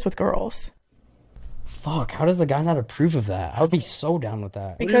 just with girls. Fuck, how does the guy not approve of that? I would be so down with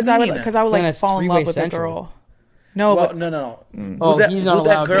that. do you Because mean? I would Saying like that's fall in three-way love with central. a girl. No, Well, but no. Oh, Would that- he's not would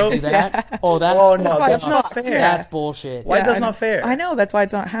that allowed girl- to do that? Oh, that's Oh no, why that's it's not not. fair. That's bullshit. Why yeah, that's I not know. fair? I know, that's why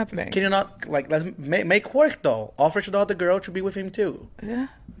it's not happening. Can you not like let's make work though? Offer to the other girl to be with him too. Yeah.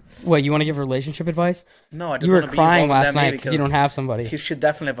 What, you want to give relationship advice? No, I just You were want to be crying involved in last that night maybe because you don't have somebody. He should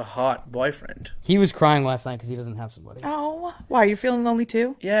definitely have a hot boyfriend. He was crying last night because he doesn't have somebody. Oh, why? Are you feeling lonely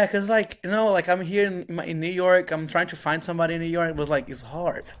too? Yeah, cause like like I'm here in New York. I'm trying to find somebody in New York. It was like it's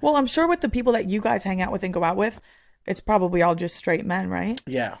hard. Well, I'm sure with the people that you guys hang out with and go out with, it's probably all just straight men, right?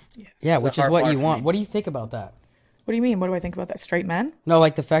 Yeah. Yeah, It's a which is hard what part you for want. me. What do you think about that? What do you mean? What do I think about that? Straight men? No,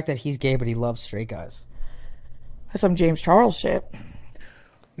 like the fact that he's gay but he loves straight guys. That's some James Charles shit.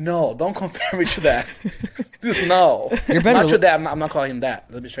 No, don't compare me to that. No, You're better Not to li- that. I'm not calling him that.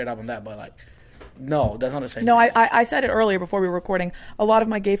 Let's be straight up on that. But like, no, that's not the same. No, thing. I said it earlier before we were recording. A lot of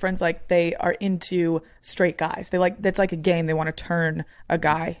my gay friends, like, they are into straight guys. They like, that's like a game. They want to turn a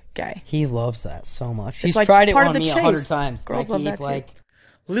guy gay. He loves that so much. He's like tried it part on of the me 100 chase. times. Girls I love keep, that too. like,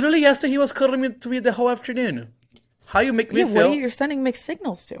 Literally yesterday he was cuddling me to me the whole afternoon. How you make me Yeah, what feel? are you, you're sending mixed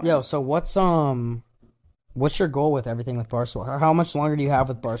signals to him. yo, so what's your goal with everything with Barstool? How much longer do you have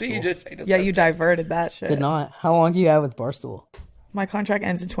with Barstool? See, just Yeah, you diverted that shit. Did not. How long do you have with Barstool? My contract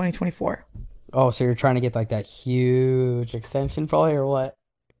ends in 2024. Oh, so you're trying to get like that huge extension probably or what?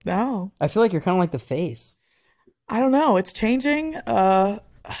 No, I feel like you're kind of like the face. I don't know. It's changing. I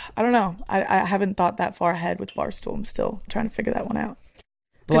don't know. I haven't thought that far ahead with Barstool. I'm still trying to figure that one out.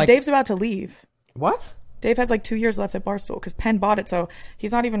 Because Like, Dave's about to leave. what? Dave has like 2 years left at Barstool because Penn bought it, so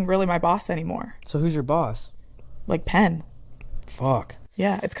he's not even really my boss anymore. So who's your boss? Like Penn. Fuck.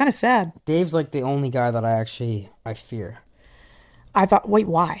 Yeah, it's kind of sad. Dave's like the only guy that I fear. I thought, wait,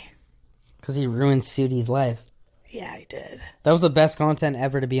 why? Because he ruined Sudi's life. Yeah, he did. That was the best content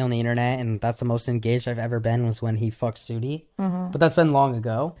ever to be on the internet, and that's the most engaged I've ever been was when he fucked Sudi. But that's been long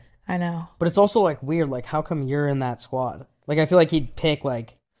ago. I know. But it's also like weird, like how come you're in that squad? Like I feel like he'd pick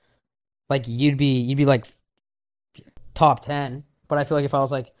like you'd be like top 10. But I feel like if I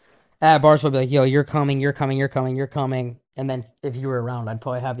was like at Barstool, I'd be like, yo, you're coming, and then if you were around, I'd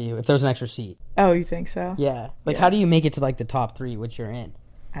probably have you if there was an extra seat. Oh, you think so? Yeah. Like how do you make it to like the top 3, which you're in?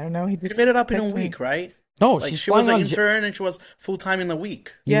 I don't know. He She just made it up in a picked me. week, right? No, Like she's she was an flying on intern and she was full time in a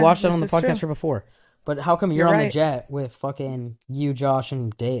week. You Yeah, watched it this on the is podcast true. before. But how come you're You're on the right. jet with fucking you, Josh,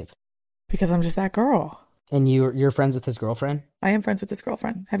 and Dave? Because I'm just that girl. And you're friends with his girlfriend? I am friends with this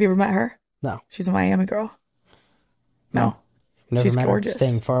girlfriend. Have you ever met her? No. She's a Miami girl. No. Never She's met her? gorgeous.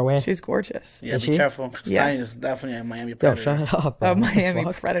 Staying far away? She's gorgeous. Yeah, Is be she? careful. Because Yeah. Stein is definitely a Miami Yo, predator. shut up. bro. A What the Miami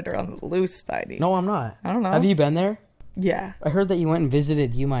fuck? predator on the loose, Steiny. No, I'm not. I don't know. Have you been there? Yeah. I heard that you went and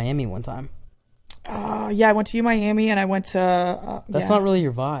visited Miami one time. Yeah, I went to Miami and I went to... That's yeah. not really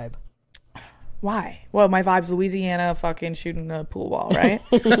your vibe. Why? Well, my vibe's Louisiana fucking shooting a pool ball, right?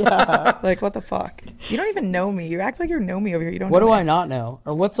 Yeah. Like, what the fuck? You don't even know me. You act like you know me over here. You don't What know do me. I not know?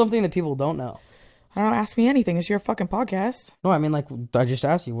 Or what's something that people don't know? I don't know. Ask me anything. It's your fucking podcast. No, I mean, like, I just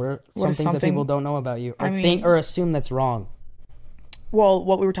asked you. What are some is things that something- people don't know about you? Or I mean- think or assume that's wrong? Well,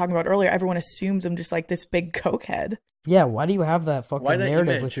 what we were talking about earlier, everyone assumes I'm just like this big cokehead. Yeah, why do you have that fucking Why that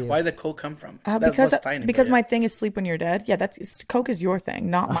narrative image? with you? Why did the coke come from? Because what's Stein because for my you. thing is sleep when you're dead. Yeah, coke is your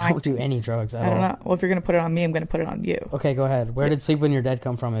thing, not I mine. don't do any drugs at I don't all. know. Well, if you're gonna put it on me, I'm gonna put it on you. Okay, go ahead. Where did Sleep When You're Dead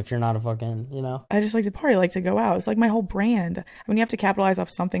come from if you're not a fucking, you know? I just like to party, like to go out. It's like my whole brand. I mean, you have to capitalize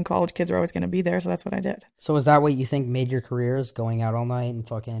off something. College kids are always gonna be there, so that's what I did. So is that what you think made your careers, going out all night and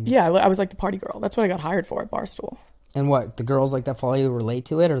fucking... Yeah, I was like the party girl. That's what I got hired for at Barstool. And what, the girls like that follow you relate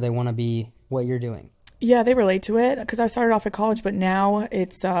to it, or they want to be what you're doing? Yeah, they relate to it because I started off at college, but now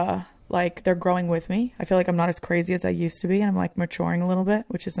it's like they're growing with me. I feel like I'm not as crazy as I used to be, and I'm like maturing a little bit,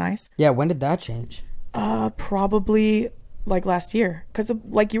 which is nice. Yeah, when did that change? Probably like last year, because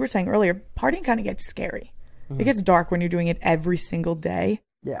like you were saying earlier, partying kind of gets scary. It gets dark when you're doing it every single day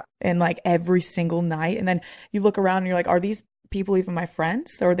Yeah. and like every single night, and then you look around and you're like, are these people even my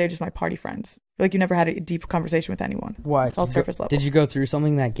friends, or are they just my party friends? Like you never had a deep conversation with anyone. Why? It's all surface level. Did you go through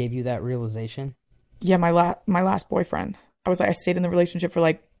something that gave you that realization? Yeah, my last boyfriend. I stayed in the relationship for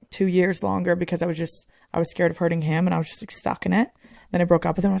like 2 years longer because I was scared of hurting him, and I was just like stuck in it. Then I broke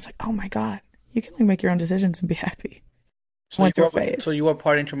up with him. I was like, oh my god, you can like make your own decisions and be happy. So Went you, through a were, phase. so you were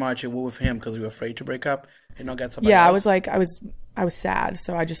partying too much. You were with him because you were afraid to break up and not get somebody Yeah, else? I was sad,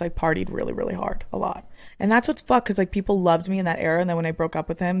 so I just like partied really, really hard, a lot. And that's what's fucked, because like people loved me in that era, and then when I broke up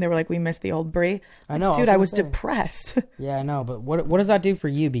with him, they were like, we missed the old Brie. I know. Dude, I was gonna say. depressed. Yeah, I know. But what does that do for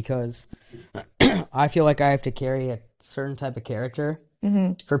you? Because I feel like I have to carry a certain type of character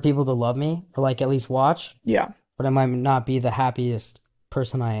for people to love me, or like at least watch. Yeah. But I might not be the happiest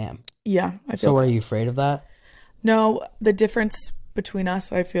person I am. Yeah. I So feel are you afraid of that? No, the difference between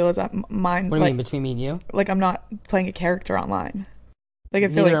us, I feel, is that mine, What do you like, mean between me and you? like I'm not playing a character online. Like I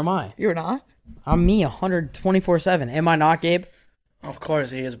feel Neither like am I. you're not. I'm me 124/7. Am I not, Gabe? Of course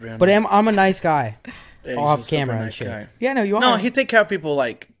he is, Brianna. But I'm a nice guy. Yeah, he's off a super camera and nice shit. guy. Yeah, no, you are. No, he take care of people.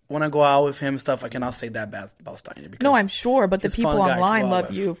 Like when I go out with him and stuff, I cannot say that bad about Steiner. Because No, I'm sure, but the he's a people fun guy to online go out love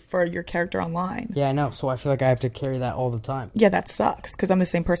with. you for your character online. Yeah, I know. So I feel like I have to carry that all the time. Yeah, that sucks because I'm the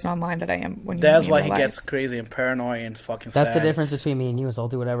same person online that I am when you. That's meet me why in he real life. gets crazy and paranoid and fucking That's sad. the difference between me and you. Is I'll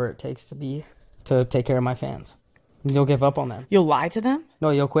do whatever it takes to take care of my fans. You'll give up on them. You'll lie to them.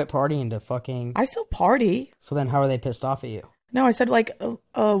 No, you'll quit partying to fucking. I still party. So then, how are they pissed off at you? No, I said like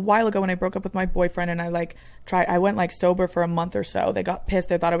a while ago when I broke up with my boyfriend and I went like sober for a month or so. They got pissed.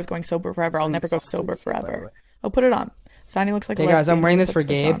 They thought I was going sober forever. I'll never go sober forever. I'll put it on. Sonny looks like a Hey guys, I'm lesbian wearing when this he for puts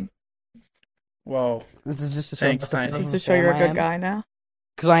Gabe. on. Well, This is just to Thanks, show. Stein. This is to show you're a good guy now.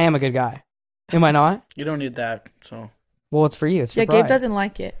 Because I am a good guy. Am I not? you don't need that. So Well, it's for you. It's for Yeah, pride. Gabe doesn't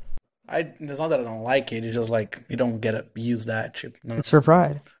like it. it's not that I don't like it. It's just like you don't get to use that shit. No. It's for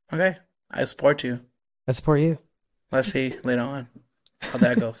pride. Okay, I support you. I support you. Let's see later on how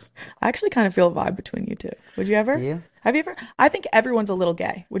that goes. I actually kind of feel a vibe between you two. Would you ever? Do you? Have you ever? I think everyone's a little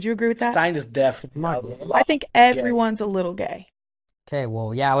gay. Would you agree with that? Stein is deaf. Not- I think everyone's a little gay. Okay,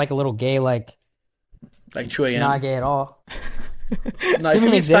 well, yeah, I like a little gay, like Like 2 a.m. Not gay at all. No, if me an you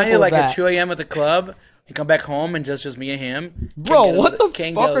meet Steiny example like of at that. 2 a.m. at the club and come back home and just me and him. Bro, can't get what the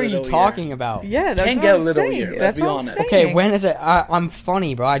can't fuck get a are you little talking weird. about? Yeah, that's Can what get a I'm little saying. weird, let's That's be what I'm honest. saying. Okay, when is it? I'm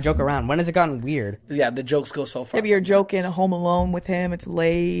funny, bro. I joke around. When has it gotten weird? Yeah, the jokes go so far. Maybe you're joking home alone with him. It's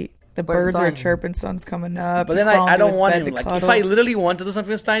late. The But birds are fine. chirping. Sun's coming up. But you then crawl I into don't his want bed him. to Like, cuddle. if I literally want to do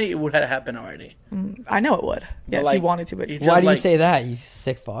something with Steiny, it would have happened already. I know it would. Yeah, if like, you wanted to, but he Why just, do you like- say that, you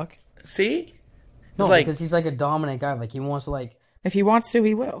sick fuck? See? No, It's like, because he's like a dominant guy. Like he wants to like. if he wants to,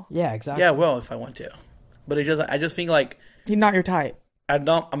 he will. Yeah, exactly. yeah, well, if I want to. But I just think like, He's not your type. I'm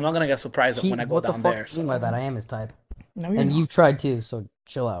not gonna get surprised when I go what the down fuck there. do you mean by that? I am his type, No, you're and not. you've tried too. So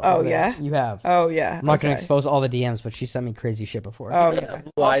chill out. Oh, Okay? yeah? You have. Oh yeah. I'm not gonna okay. expose all the DMs, but she sent me crazy shit before. Oh yeah.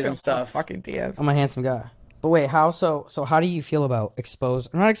 Blue eyes Also, and stuff. Fucking DMs. I'm a handsome guy. But wait, how so how do you feel about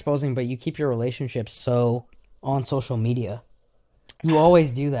not exposing, but you keep your relationship so on social media? You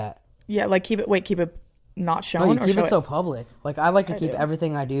always do that. Yeah, like keep it not No, shown you or keep show it so public. Like I like to keep do.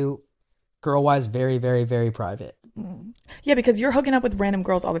 everything I do girl-wise very, very, very private. Yeah, because you're hooking up with random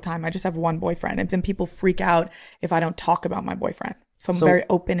girls all the time. I just have one boyfriend, and then people freak out if I don't talk about my boyfriend. So I'm very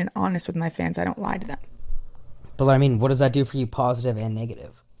open and honest with my fans. I don't lie to them. But I mean, what does that do for you, positive and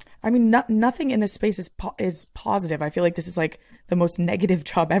negative? I mean, nothing in this space is positive. I feel like this is like the most negative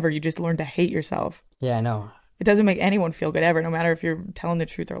job ever. You just learn to hate yourself. Yeah, I know. It doesn't make anyone feel good ever, no matter if you're telling the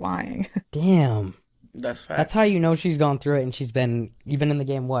truth or lying. Damn. That's facts. That's how you know she's gone through it, and she's been even in the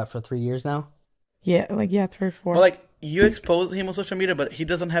game for 3 years now. Yeah, 3 or 4. Well, like, you expose him on social media, but he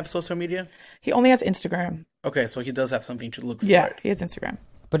doesn't have social media? He only has Instagram. Okay, so he does have something to look for. Yeah, he has Instagram.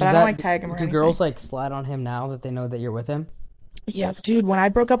 But I don't like tag him or do anything. girls like slide on him now that they know that you're with him? Yeah, dude, when I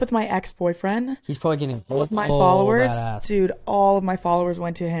broke up with my ex-boyfriend, He's probably getting all of my followers, badass. dude, all of my followers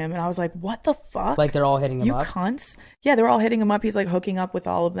went to him, and I was like, what the fuck? Like they're all hitting him you up. cunts. Yeah, they were all hitting him up. He's like hooking up with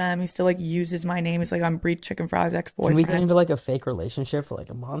all of them. He still like uses my name. He's like, I'm Brianna Chickenfry's Can ex-boyfriend. we get into like a fake relationship for like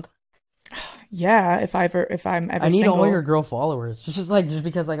a month? Yeah, if I'm ever I need single. all your girl followers. Just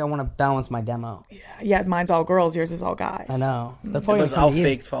because like I want to balance my demo. Yeah, mine's all girls. Yours is all guys. I know. They're It probably was gonna all come to you.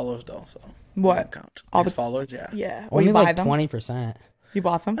 fake followers, though, so. What? Doesn't count. All His the- followers, yeah. Yeah. Or Only you buy like them. 20%. You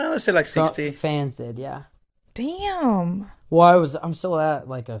bought them. Let's say like 60. Fans did, yeah. Damn. Well, I'm still at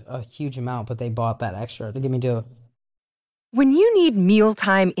like a huge amount, but they bought that extra to get me to. When you need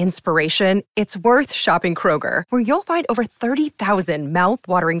mealtime inspiration, it's worth shopping Kroger, where you'll find over 30,000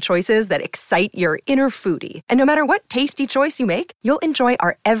 mouth-watering choices that excite your inner foodie. And no matter what tasty choice you make, you'll enjoy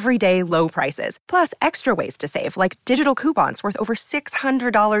our everyday low prices, plus extra ways to save, like digital coupons worth over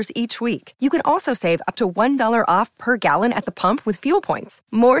 $600 each week. You can also save up to $1 off per gallon at the pump with fuel points.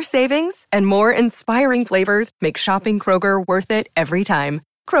 More savings and more inspiring flavors make shopping Kroger worth it every time.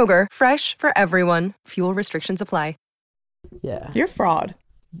 Kroger, fresh for everyone. Fuel restrictions apply. Yeah. You're a fraud.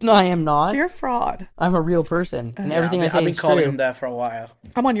 No, I am not. You're a fraud. I'm a real person, and everything I say I've been is calling true. him that for a while.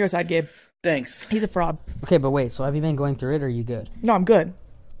 I'm on your side, Gabe. Thanks. He's a fraud. Okay, but wait. So have you been going through it, or are you good? No, I'm good.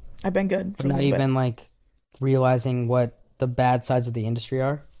 I've been good. But now you've been like realizing what the bad sides of the industry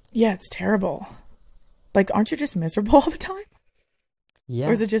are. Yeah, it's terrible. Like, aren't you just miserable all the time? Yeah.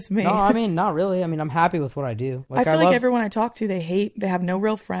 Or is it just me? No, I mean not really. I mean I'm happy with what I do. I feel like love- everyone I talk to, they have no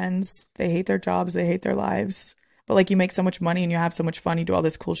real friends. They hate their jobs. They hate their lives. But like, you make so much money and you have so much fun. You do all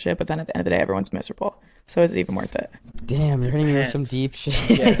this cool shit. But then at the end of the day, everyone's miserable. So is it even worth it? Damn, you're hitting me with Depends. some deep shit.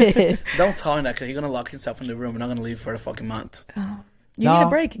 Yeah. Don't tell him that because he's going to lock himself in the room and not going to leave for a fucking month. You No. need a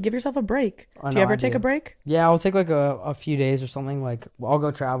break. Give yourself a break. I Do know, you ever I take do. a break? Yeah, I'll take like a few days or something. Like I'll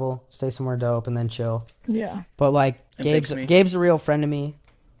go travel, stay somewhere dope, and then chill. Yeah. But like It takes me. Gabe's a real friend to me.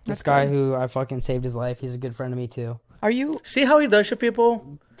 This That's guy good. who I fucking saved his life. He's a good friend to me too. Are you? See how he does to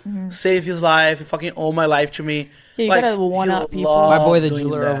people? Save his life. He fucking owe my life to me. Yeah, you gotta one-up he people. My boy, the loves doing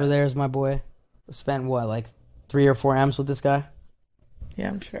jeweler that. over there, is my boy. Spent what, like 3 or 4 M's with this guy. Yeah,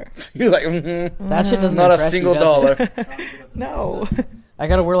 I'm sure. He's like, That shit doesn't not a impress you, single does it? dollar. No. I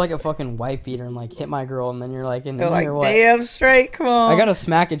gotta wear like a fucking wife beater and like hit my girl, and then you're like, in They're like, or what? damn straight. Come on. I gotta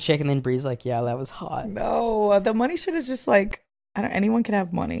smack a chick, and then Bree's like, yeah, that was hot. No, the money shit is just like, anyone can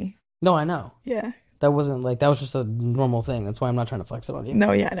have money. No, I know. Yeah. That wasn't like, that was just a normal thing. That's why I'm not trying to flex it on you.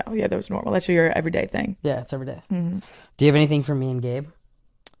 No, yeah, no. Yeah, that was normal. That's your everyday thing. Yeah, it's every day. Mm-hmm. Do you have anything for me and Gabe?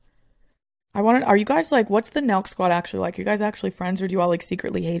 Are you guys like, what's the Nelk squad actually like? You guys actually friends or do you all like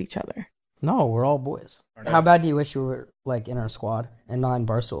secretly hate each other? No, we're all boys. How bad do you wish you were like in our squad and not in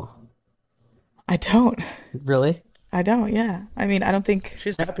Barstool? I don't. Really? I don't, yeah. I mean, I don't think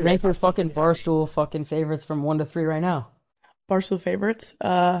She's happy. Rank your fucking Barstool fucking favorites from 1 to 3 right now. Barstool favorites.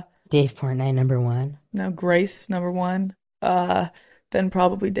 Dave Portnoy, number 1. No, Grace, number 1. Then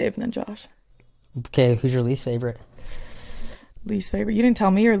probably Dave and then Josh. Okay, who's your least favorite? Least favorite. You didn't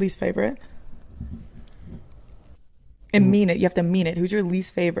tell me your least favorite. And mean it. You have to mean it. Who's your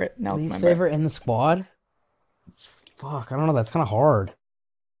least favorite? Least favorite in the squad? Fuck, I don't know. That's kind of hard.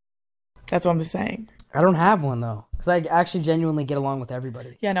 That's what I'm saying. I don't have one, though. Because I actually genuinely get along with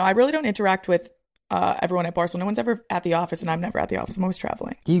everybody. Yeah, no, I really don't interact with everyone at Barcelona. No one's ever at the office, and I'm never at the office. I'm always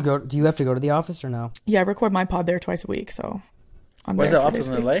traveling. Do you have to go to the office or no? Yeah, I record my pod there twice a week, so I'm Where's there the office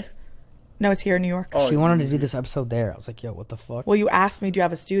in LA? No, it's here in New York. Oh, she wanted to do this episode there. I was like, yo, what the fuck? Well, you asked me, do you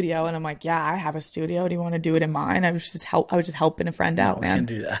have a studio? And I'm like, yeah, I have a studio. Do you want to do it in mine? I was just helping a friend out, man. I can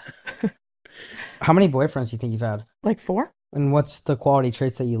do that. How many boyfriends do you think you've had? Like 4. And what's the quality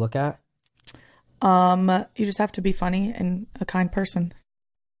traits that you look at? You just have to be funny and a kind person.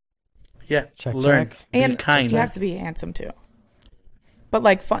 Yeah, check. And be kind. You have to be handsome too. But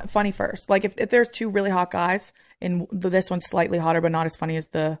like funny first. Like if there's 2 really hot guys and this one's slightly hotter but not as funny as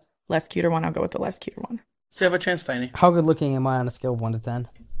the less cuter one, I'll go with the less cuter one. So you have a chance, Tiny. How good looking am I on a scale of 1 to 10? Do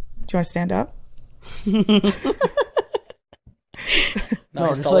you want to stand up? No,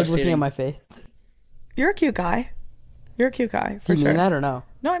 just like looking at my face. You're a cute guy. You're a cute guy. For Do you sure. mean that or no?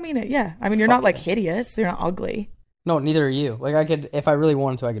 No, I mean it. Yeah. I mean, you're not like hideous. You're not ugly. No, neither are you. Like I could, if I really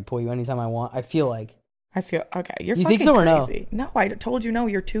wanted to, I could pull you anytime I want. I feel like. Okay. You're you fucking think so or crazy. No, I told you no.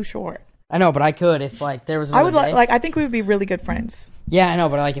 You're too short. I know, but I could if like there was. I would day. like. I think we would be really good friends. Yeah, I know,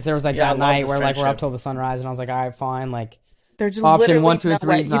 but like if there was like that night where like we're up friendship. till the sunrise and I was like, all right, fine, like There's just option literally 1, 2, no 3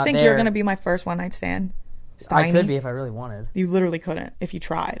 way. is not You think there. you're gonna be my first one night stand? I could be if I really wanted. You literally couldn't if you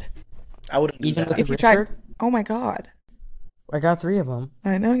tried. I wouldn't do Even that. with If the you tried. Richard? Oh my god. I got 3 of them.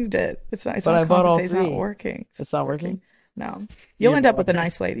 I know you did. It's not. It's But not I bought all compensating. It's 3. not working. It's not working? No. You'll end up with a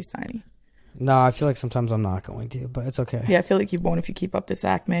nice lady, Steiny. No, I feel like sometimes I'm not going to, but it's okay. Yeah, I feel like you won't if you keep up this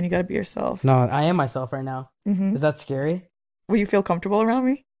act, man. You got to be yourself. No, I am myself right now. Mm-hmm. Is that scary? Will you feel comfortable around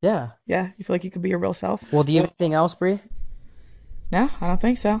me? Yeah. Yeah, you feel like you could be your real self? Well, do you have anything else, Bree? No, I don't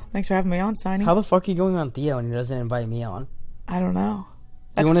think so. Thanks for having me on, Steiny. How the fuck are you going on Theo and he doesn't invite me on? I don't know.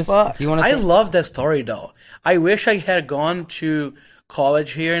 Do That's you want to? I love that story though. I wish I had gone to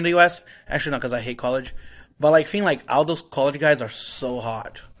college here in the U.S. Actually, not because I hate college, but like feeling like all those college guys are so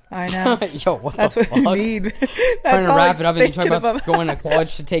hot. I know. Yo, what That's the what fuck? you need. That's Trying to all I wrap was it up and you talk thinking about going to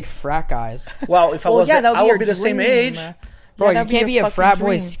college to take frat guys. Well, if I was, that would I your would be the same dream. age. Bro, Yeah, you that'd can't be a fucking frat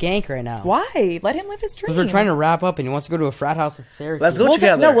boy dream. skank right now. Why? Let him live his dream. Because we're trying to wrap up and he wants to go to a frat house at Syracuse. Let's go We'll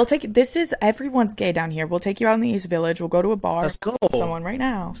together. we'll take. This is everyone's gay down here. We'll take you out in the East Village. We'll go to a bar. Let's go. With someone right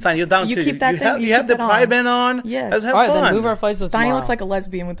now. Stan, you're down You too. keep that thing. You have the keep that pride on. band on. Yes. Let's have All right, fun. then move our flights to tomorrow. Donnie looks like a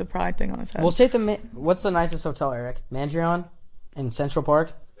lesbian with the pride thing on his head. We'll say what's the nicest hotel, Eric? Mandrion in Central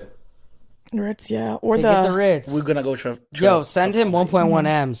Park? Ritz, yeah, or Hey, get the Ritz. We're gonna go to. Yo, send him 1.1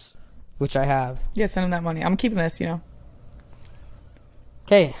 M's, which I have. yeah. Send him that money. I'm keeping this. You know.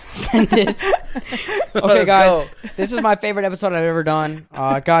 Okay, send it. Okay, Let's guys, go. this is my favorite episode I've ever done.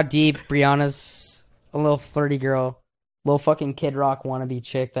 It got deep. Brianna's a little flirty girl, little fucking Kid Rock wannabe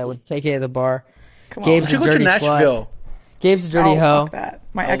chick that would take it to the bar. Come Gabe's on. We should a go to dirty Nashville. slut. Gabe's a dirty Oh, hoe. fuck that.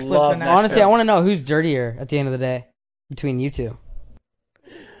 My I ex lives love in that. Nashville. Honestly, I want to know who's dirtier at the end of the day between you two.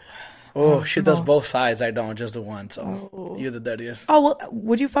 Oh, she does both sides. I don't, just the one. So you're the dirtiest. Oh, well,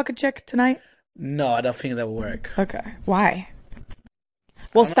 would you fuck a chick tonight? No, I don't think that would work. Okay. Why?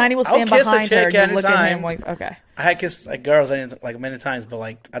 Well, Steiny will I'll stand kiss a behind her. chick You look at anytime. him like, okay. I had kissed like girls like many times, but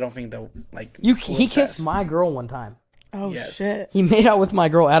like I don't think that like He kissed my girl one time. Oh, Yes. shit. He made out with my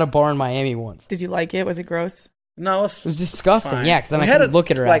girl at a bar in Miami once. Did you like it? Was it gross? No, it It was disgusting. fine. Yeah, because then We I had couldn't a-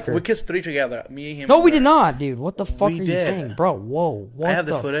 look at her like after. we kissed 3 together. Me, him. No, and we her. did not, dude. What the fuck We are you did. saying, bro? Whoa, what I have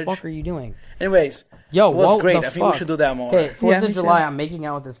the the footage. fuck are you doing? Anyways, Yo, it was what great. the I think we fuck? should do that more. Okay, 4th Yeah, of me July, too. I'm making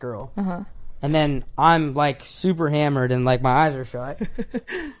out with this girl. Uh-huh. And then I'm like super hammered and like my eyes are shut.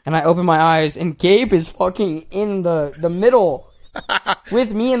 And I open my eyes and Gabe is fucking in the middle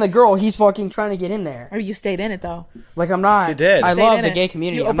with me and the girl. He's fucking trying to get in there. Oh, you stayed in it, though. Like I'm not. He did. I Stayed love in the it. gay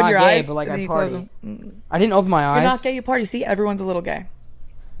community. You I'm opened not your gay, eyes, but like and then I you close party. them. I didn't open my eyes. You're not gay, you party. See, everyone's a little gay.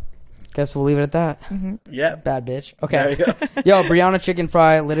 Guess we'll leave it at that. Yeah. Bad bitch. There Okay. you go. Yo, Brianna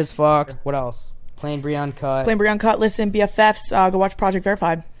Chickenfry, lit as fuck. What else? Plain Brianna cut. Plain Brianna Cut, listen, BFFs, go watch Project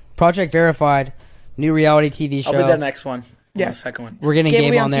Verified. Project Verified, new reality TV show. I'll be the next one. Yes. The second one. We're getting Gabe will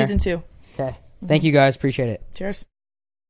Gabe be on on there. season 2. Okay. Thank you guys. Appreciate it. Cheers.